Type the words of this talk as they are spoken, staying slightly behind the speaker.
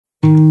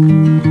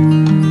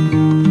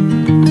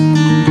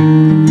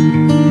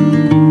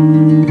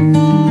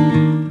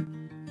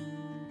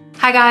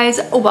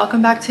Guys,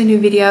 welcome back to a new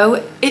video.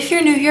 If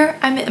you're new here,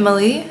 I'm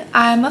Emily.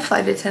 I'm a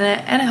flight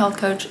attendant and a health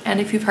coach, and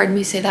if you've heard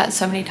me say that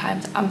so many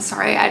times, I'm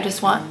sorry. I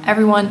just want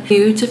everyone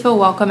new to feel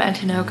welcome and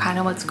to know kind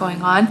of what's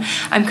going on.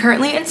 I'm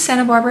currently in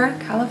Santa Barbara,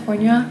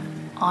 California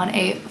on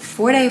a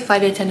 4-day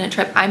flight attendant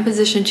trip. I'm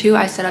position 2.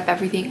 I set up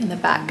everything in the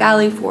back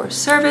galley for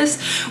service.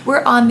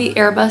 We're on the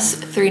Airbus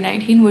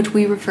 319, which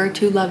we refer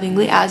to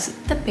lovingly as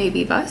the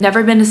baby bus.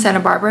 Never been to Santa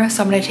Barbara,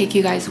 so I'm gonna take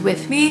you guys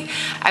with me.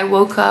 I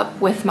woke up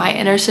with my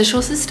interstitial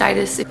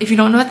cystitis. If you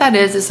don't know what that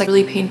is, it's like a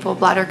really painful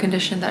bladder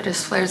condition that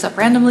just flares up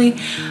randomly.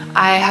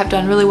 I have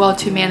done really well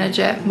to manage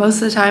it most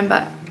of the time,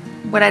 but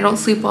when I don't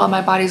sleep well,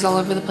 my body's all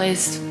over the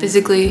place.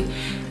 Physically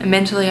and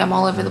mentally, I'm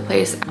all over the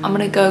place. I'm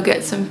gonna go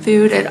get some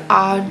food at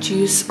Odd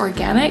Juice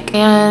Organic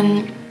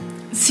and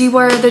see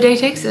where the day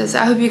takes us.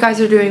 I hope you guys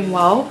are doing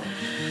well.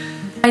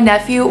 My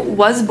nephew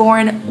was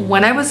born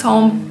when I was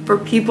home. For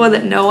people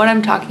that know what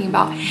I'm talking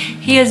about,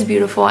 he is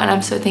beautiful, and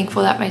I'm so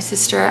thankful that my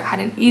sister had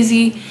an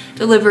easy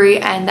delivery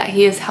and that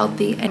he is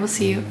healthy, and we'll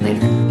see you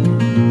later.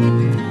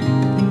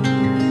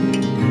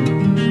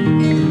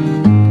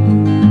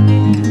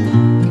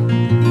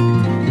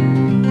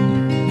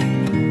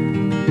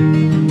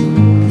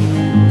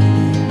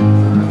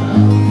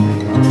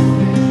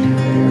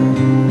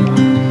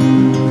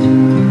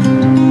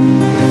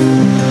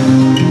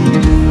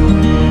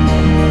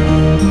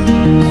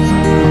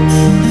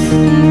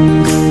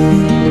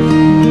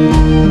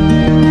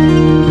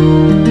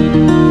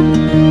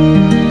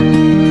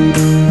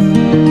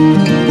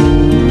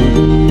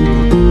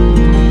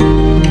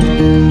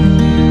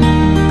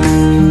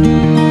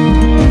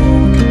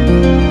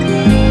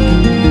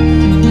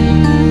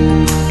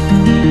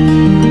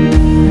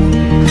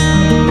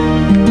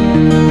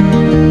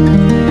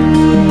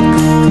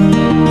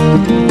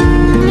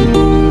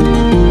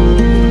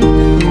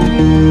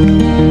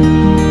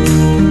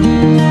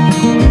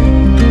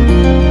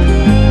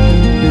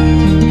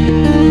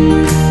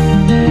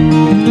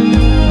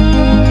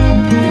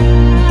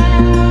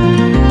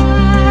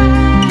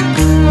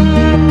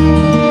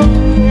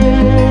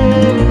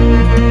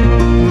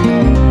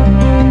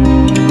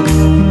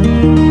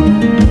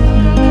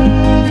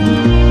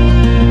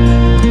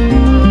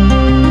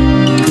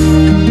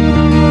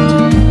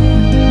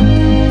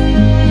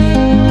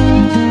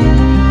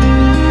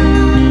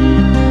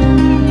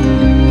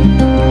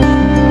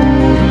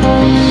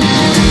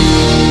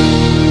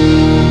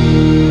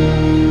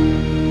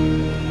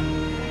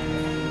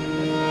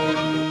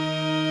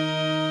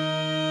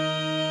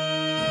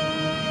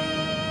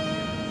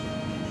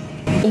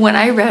 When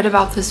I read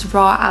about this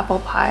raw apple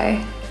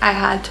pie, I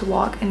had to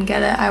walk and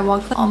get it. I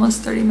walked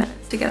almost 30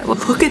 minutes to get it.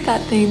 Look at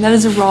that thing. That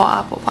is a raw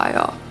apple pie,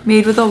 y'all.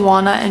 Made with a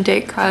walnut and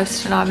date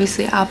crust and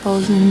obviously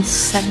apples and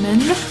cinnamon.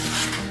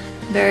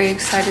 Very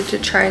excited to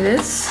try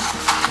this.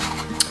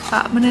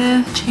 I'm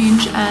gonna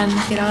change and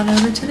get on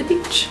over to the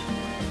beach.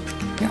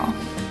 Y'all,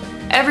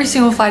 every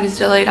single flight is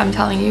delayed, I'm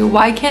telling you.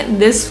 Why can't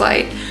this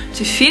flight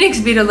to Phoenix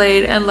be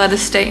delayed and let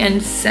us stay in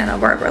Santa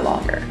Barbara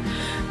longer?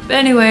 But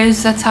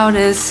anyways, that's how it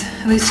is.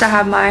 At least I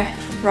have my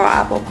raw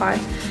apple pie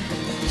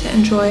to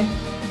enjoy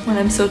when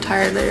I'm so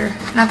tired later.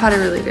 And I've had a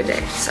really good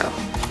day, so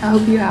I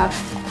hope you have.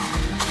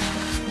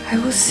 I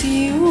will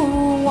see you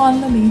on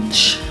the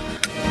beach.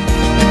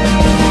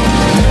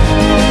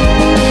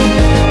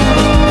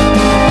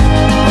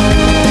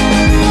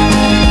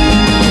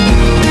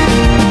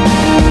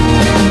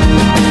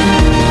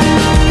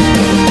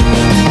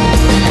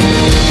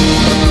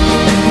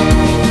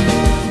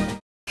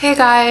 Hey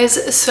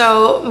guys,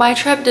 so my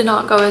trip did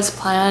not go as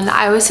planned.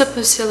 I was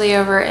supposed to lay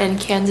over in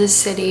Kansas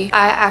City.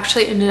 I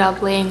actually ended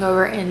up laying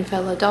over in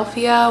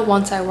Philadelphia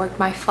once I worked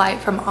my flight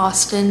from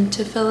Austin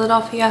to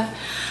Philadelphia.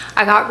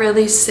 I got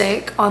really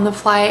sick on the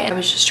flight. I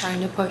was just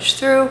trying to push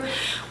through,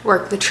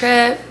 work the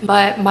trip,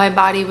 but my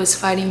body was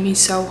fighting me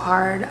so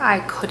hard. I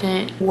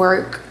couldn't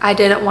work. I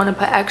didn't want to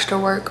put extra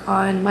work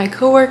on my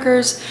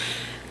coworkers,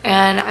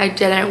 and I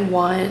didn't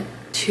want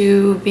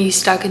to be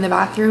stuck in the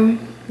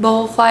bathroom the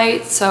whole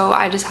flight, so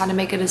I just had to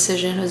make a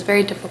decision. It was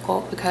very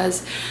difficult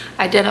because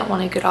I didn't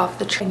want to get off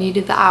the train. I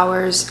needed the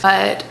hours,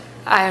 but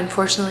I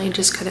unfortunately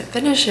just couldn't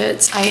finish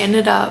it. So I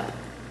ended up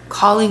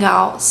calling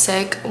out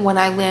sick when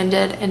I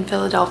landed in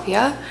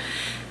Philadelphia,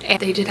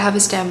 and they did have a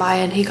standby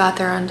and he got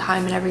there on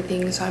time and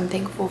everything, so I'm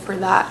thankful for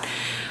that.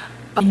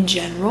 In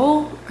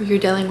general, when you're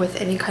dealing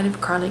with any kind of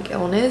chronic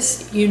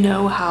illness, you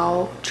know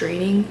how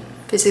draining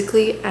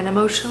physically and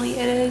emotionally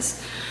it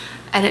is.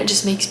 And it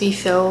just makes me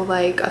feel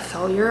like a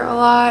failure a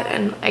lot,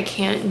 and I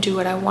can't do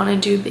what I want to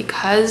do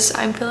because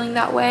I'm feeling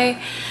that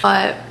way.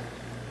 But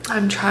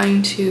I'm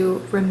trying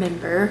to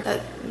remember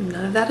that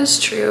none of that is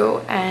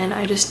true, and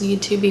I just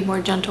need to be more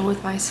gentle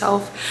with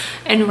myself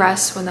and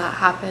rest when that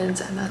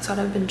happens, and that's what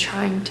I've been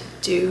trying to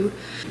do.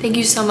 Thank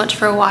you so much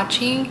for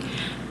watching,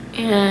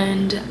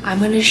 and I'm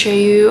going to show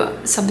you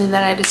something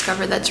that I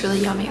discovered that's really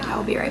yummy. I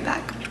will be right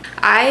back.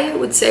 I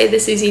would say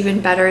this is even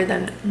better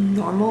than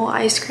normal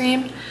ice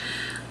cream.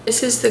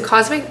 This is the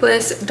Cosmic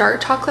Bliss dark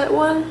chocolate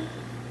one.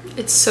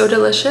 It's so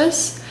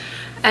delicious,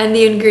 and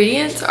the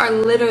ingredients are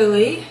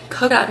literally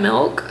coconut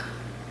milk,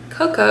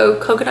 cocoa,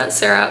 coconut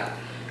syrup,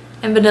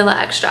 and vanilla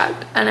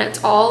extract, and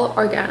it's all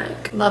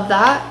organic. Love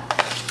that.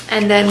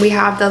 And then we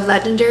have the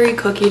legendary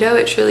cookie dough.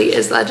 It truly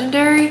is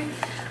legendary.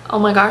 Oh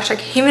my gosh, I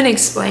can't even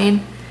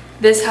explain.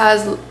 This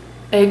has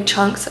big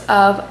chunks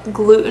of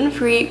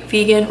gluten-free,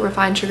 vegan,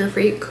 refined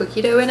sugar-free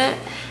cookie dough in it,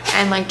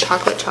 and like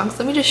chocolate chunks.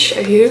 Let me just show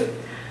you.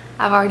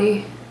 I've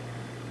already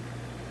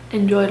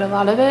enjoyed a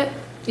lot of it.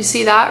 You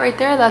see that right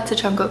there? That's a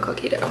chunk of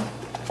cookie dough.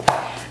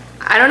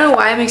 I don't know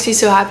why it makes me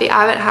so happy.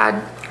 I haven't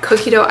had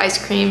cookie dough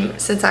ice cream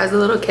since I was a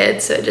little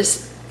kid, so it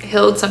just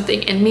healed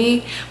something in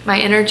me. My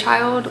inner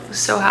child was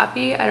so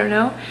happy. I don't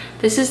know.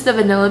 This is the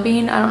vanilla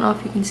bean. I don't know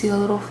if you can see the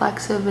little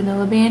flecks of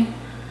vanilla bean.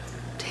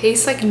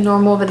 Tastes like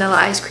normal vanilla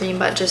ice cream,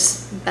 but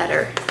just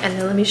better. And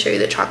then let me show you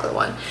the chocolate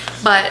one.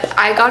 But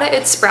I got it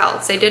at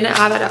Sprouts. They didn't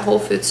have it at Whole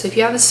Foods, so if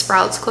you have a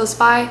Sprouts close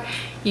by,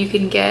 you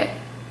can get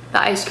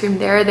the ice cream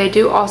there. They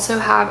do also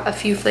have a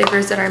few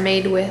flavors that are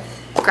made with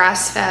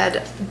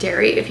grass-fed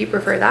dairy if you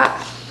prefer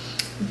that.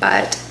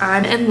 But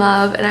I'm in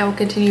love and I will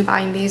continue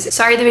buying these.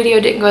 Sorry the video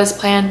didn't go as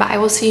planned, but I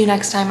will see you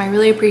next time. I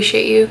really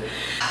appreciate you.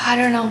 I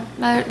don't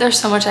know, there's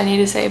so much I need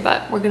to say,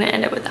 but we're gonna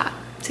end it with that.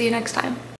 See you next time.